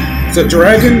 It's a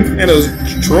dragon and a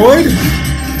droid?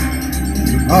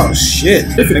 Oh shit.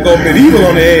 They're finna go medieval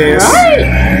on the ass.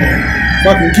 Right.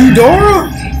 Fucking Ghidorah?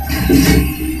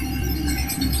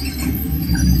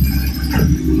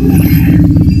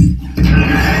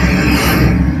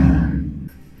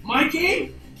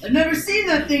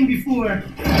 before.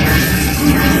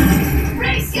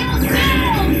 Brace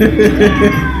yourself!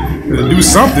 Do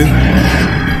something.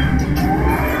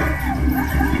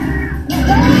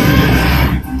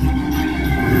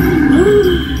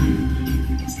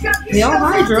 They all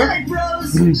Hydra.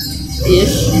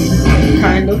 Ish.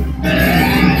 Kind of.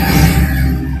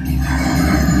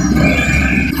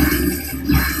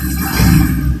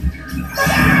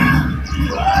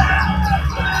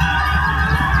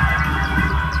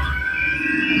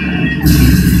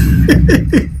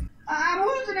 I'm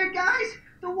losing it, guys.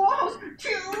 The wall's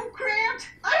too cramped.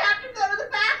 I have to go to the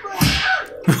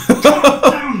bathroom. Calm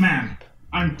down, man.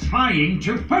 I'm trying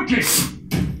to focus.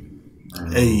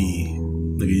 Hey,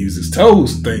 look at use his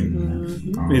toes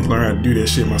thing. I need to learn how to do that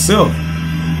shit myself.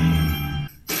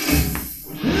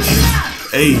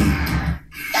 Hey.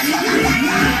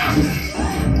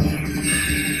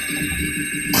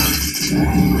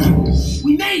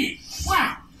 We made it.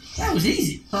 Wow, that was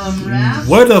easy. Raph.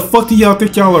 Where the fuck do y'all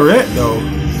think y'all are at, though?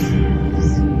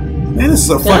 Man, this is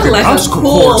a fucking like obstacle a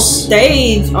cool course.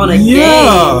 stage on a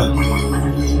game.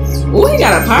 Oh, he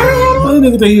got a pirate hat on? I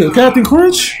didn't think you Captain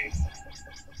Crunch.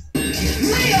 Leo,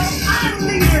 I'm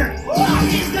leader. Walk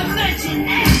is Dimension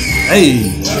X.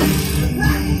 Hey.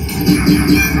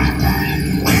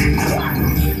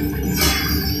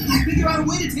 Figure out a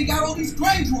way to take out all these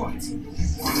crane droids.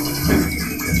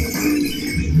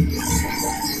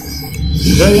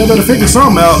 Yeah, y'all better figure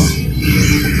something out. I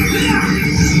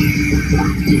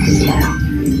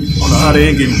don't know how they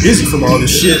ain't getting busy from all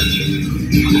this shit.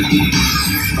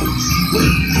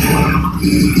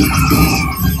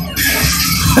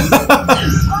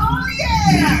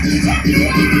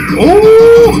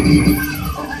 Ooh!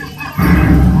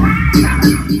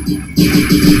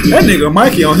 That nigga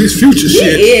Mikey on his future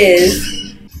shit. He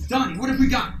is. Donnie, what have we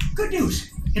got? Good news.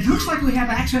 It looks like we have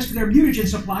access to their mutagen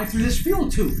supply through this fuel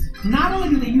tube. Not only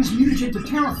do they use mutagen to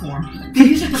terraform, they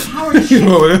use it to power the ship.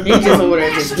 He just over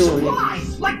there just doing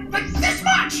it. Like this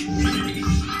much!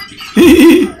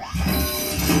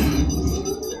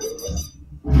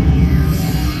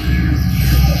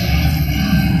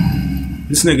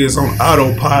 This nigga is on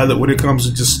autopilot when it comes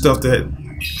to just stuff that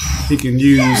he can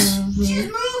use. She's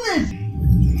moving.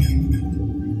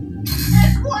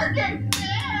 It's working.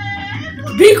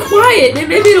 Be quiet, then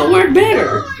maybe it'll work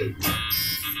better.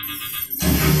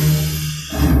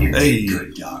 Hey.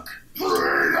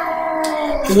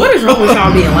 What is wrong with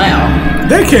y'all being loud?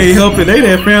 They can't help it. They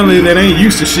that family that ain't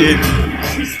used to shit.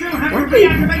 We still have to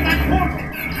reactivate that portal.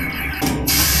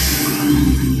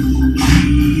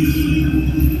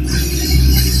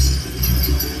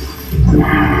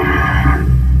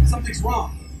 Something's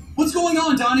wrong. What's going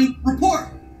on, Donnie? Report.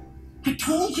 I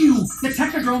told you, the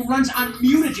Technodrome runs on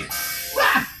mutagen.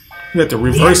 You have to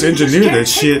reverse engineer that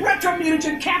shit. Retro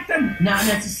mutagen, Captain. Not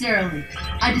necessarily.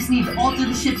 I just need to alter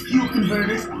the ship's fuel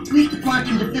converters, tweak the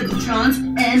quantum defibrillators,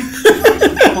 and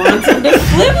quantum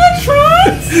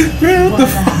defibrillators. Man, what the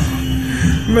fuck?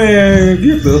 Man,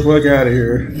 get the fuck out of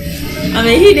here. I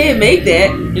mean, he did make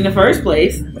that in the first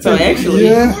place. So actually,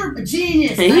 You're a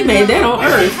genius. and he made that on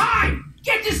Earth. Hi!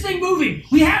 Get this thing moving.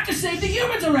 We have to save the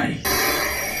humans already.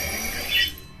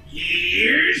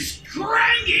 Here's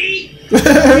Cranky!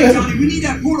 Hey, Donnie, we need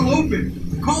that portal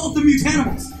open. Call up the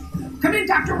mutanimals. Come in,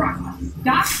 Dr. Rockwell.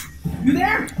 Doc, you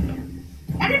there?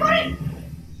 Anybody?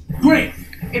 Great.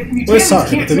 If Well, mutanimals sorry,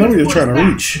 can't but the number you're transport trying to us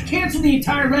reach. back, cancel the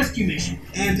entire rescue mission.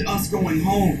 And us going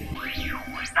home.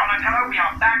 Donatello, we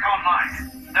are back online.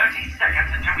 30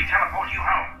 seconds until we teleport you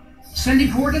home.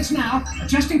 Sending coordinates now.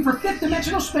 Adjusting for fifth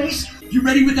dimensional space. You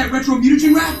ready with that retro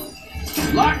mutagen wrap?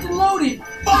 Locked and loaded.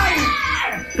 Fire!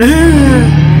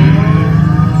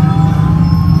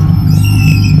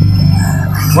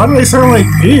 Why do they sound like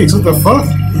pigs? What the fuck?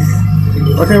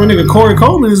 Okay, my nigga Corey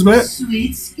Coleman is back.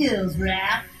 Sweet skills,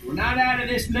 Raph. We're not out of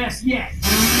this mess yet.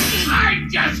 I'm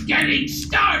just getting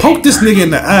started. Poke this nigga in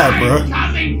the eye, bro. I'm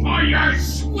coming for your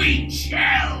sweet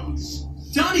shells.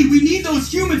 Donnie, we need those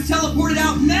humans teleported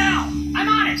out now! I'm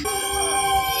on it.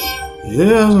 Yeah,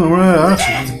 that's alright.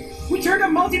 Actually. We turned a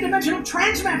multi-dimensional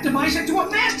transmat device into a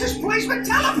mass displacement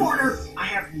teleporter. I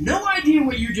have no idea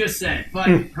what you just said, but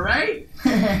hooray.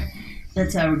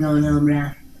 That's how we're going home,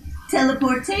 Raph.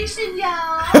 Teleportation,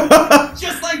 y'all.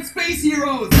 Just like space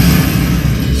heroes!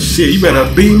 Shit, you better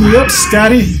beam me up,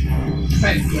 Scotty.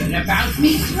 What about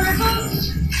me, Turbo?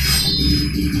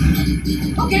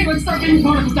 Okay, let's start getting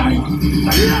particles, Donnie.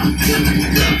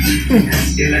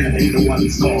 Eliminate the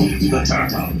ones called the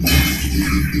turtle.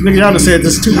 Nigga, y'all done said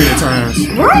this too many times.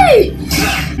 Right.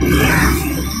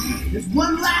 There's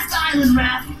one last island,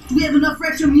 Raph. Do we have enough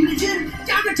retro mutagen?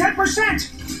 Down to 10%.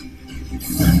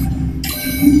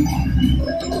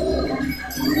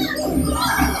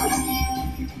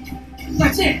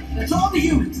 That's it. That's all the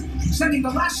units. Sending the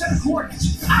last set of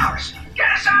coordinates. Ours. Get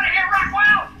us out of here,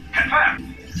 Rockwell.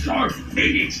 Confirm.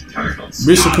 Torpedoes, turtles.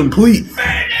 Mission complete.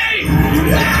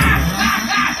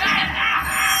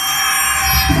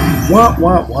 Wah,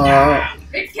 wah, wah.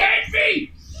 It can't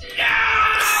be. No!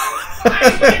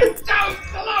 I went so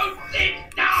close this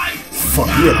time. Fuck,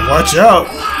 you gotta watch out.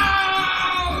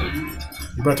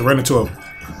 You're about to run into a...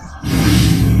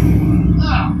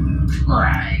 Oh,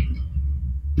 right.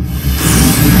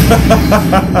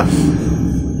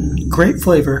 Great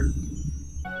flavor.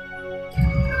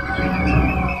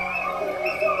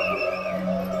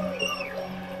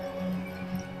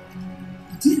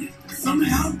 Did it.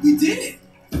 Somehow we did it.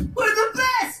 We're the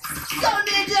best! Go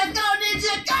Ninja, go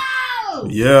Ninja, go!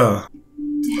 Yeah.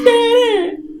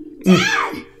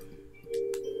 Dad!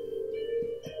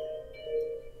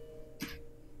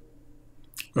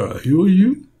 Who are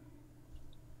you?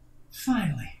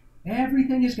 Finally,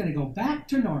 everything is going to go back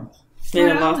to normal. They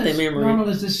Well, lost their as memory. normal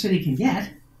as this city can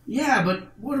get. Yeah, but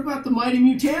what about the mighty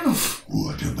Mutanimals?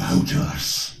 What about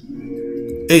us?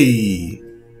 Hey.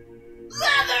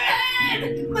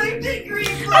 Leatherhead! My big green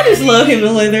I just love him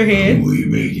in Leatherhead. We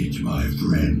made it, my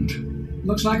friend.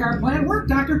 Looks like our plan worked,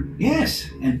 Doctor. Yes,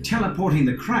 and teleporting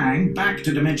the Krang back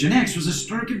to Dimension X was a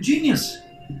stroke of genius.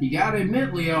 You gotta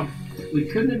admit, Leo, we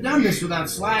couldn't have done this without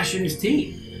Slash and his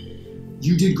team.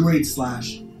 You did great,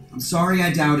 Slash. I'm sorry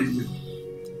I doubted you.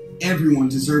 Everyone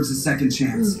deserves a second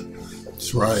chance.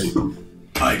 That's right.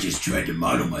 I just tried to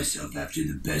model myself after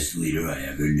the best leader I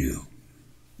ever knew.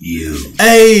 You.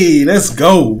 Hey, let's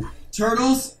go.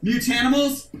 Turtles,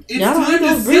 Mutanimals, it's Y'all don't time to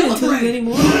have breathing tubes celebrate!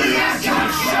 anymore.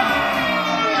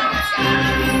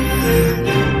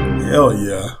 Hell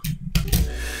yeah.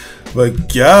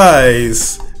 But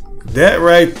guys, that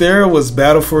right there was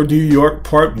Battle for New York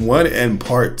Part 1 and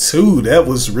Part 2. That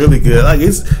was really good. Like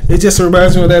it just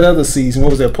reminds me of that other season.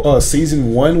 What was that?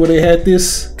 Season 1 where they had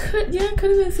this? Could have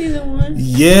been season 1.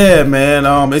 Yeah,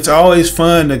 man. It's always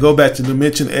fun to go back to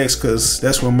Dimension X because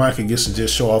that's where Michael gets to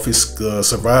just show off his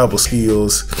survival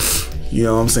skills. You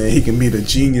know what I'm saying? He can be the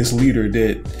genius leader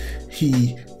that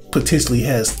he potentially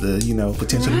has the,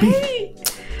 potential to be.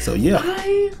 So yeah.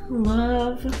 I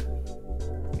love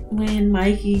when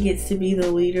Mikey gets to be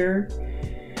the leader,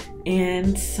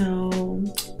 and so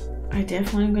I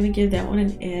definitely am going to give that one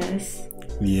an S.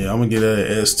 Yeah, I'm gonna give that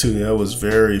an S too. That was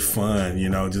very fun,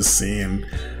 just seeing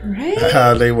Right?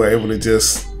 how they were able to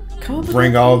just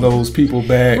bring all those people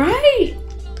back, Right?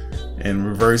 and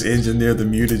reverse engineer the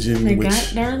mutagen. They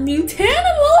got darn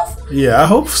Mutanimals. Yeah, I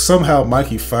hope somehow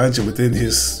Mikey finds it within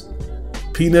his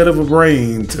peanut of a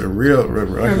brain to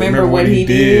remember what he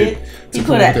did. He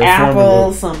put an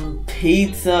apple, formula. some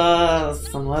pizza,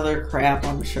 some other crap,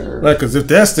 I'm sure. Like, cause if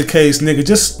that's the case, nigga,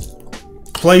 just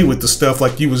play with the stuff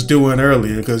like you was doing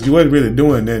earlier, because you wasn't really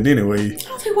doing that anyway. I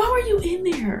was like, why were you in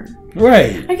there?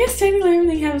 Right. I guess technically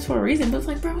everything happens for a reason, but it's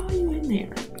like, bro, why are you in there?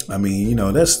 I mean,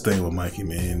 that's the thing with Mikey,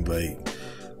 man. Like,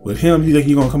 with him, you think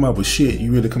you're gonna come up with shit.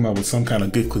 You really come up with some kind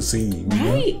of good cuisine,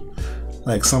 right?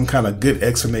 Like some kind of good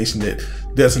explanation that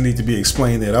doesn't need to be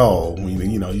explained at all.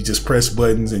 You just press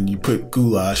buttons and you put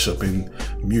goulash up in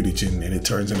mutagen and it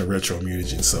turns into retro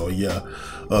mutagen. So yeah,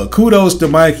 kudos to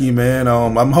Mikey, man.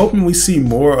 I'm hoping we see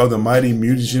more of the mighty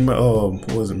mutagen.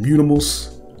 What was it, Mutanimals?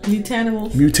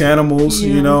 Mutanimals. Yeah.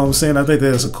 You know what I'm saying? I think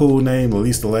that's a cool name. At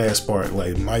least the last part,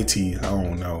 like mighty. I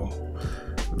don't know.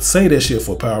 Say that shit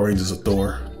for Power Rangers of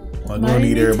Thor. Like, we don't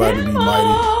need everybody to be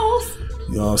mighty.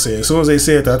 You know what I'm saying? As soon as they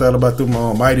said that, I thought about them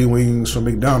mighty wings from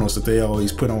McDonald's that they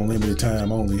always put on limited time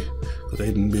only, because they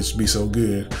didn't be so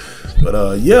good.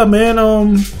 But yeah, man,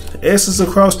 S's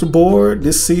across the board.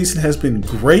 This season has been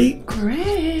great.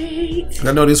 Great.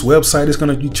 I know this website is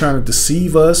going to be trying to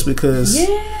deceive us because,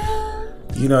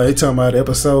 they talking about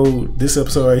this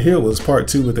episode right here was part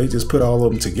 2, but they just put all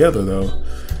of them together though.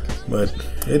 But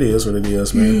it is what it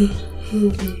is, man.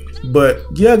 But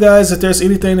yeah, guys, if there's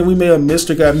anything that we may have missed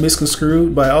or got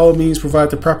misconstrued, by all means provide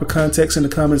the proper context in the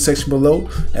comment section below,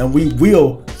 and we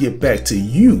will get back to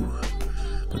you.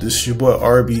 But this is your boy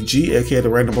RBG, aka the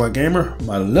Random Black Gamer,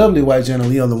 my lovely white Jenna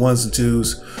Lee on the ones and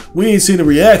twos. We ain't seen the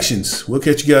reactions. We'll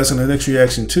catch you guys on the next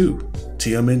reaction to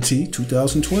TMNT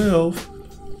 2012.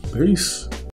 Peace.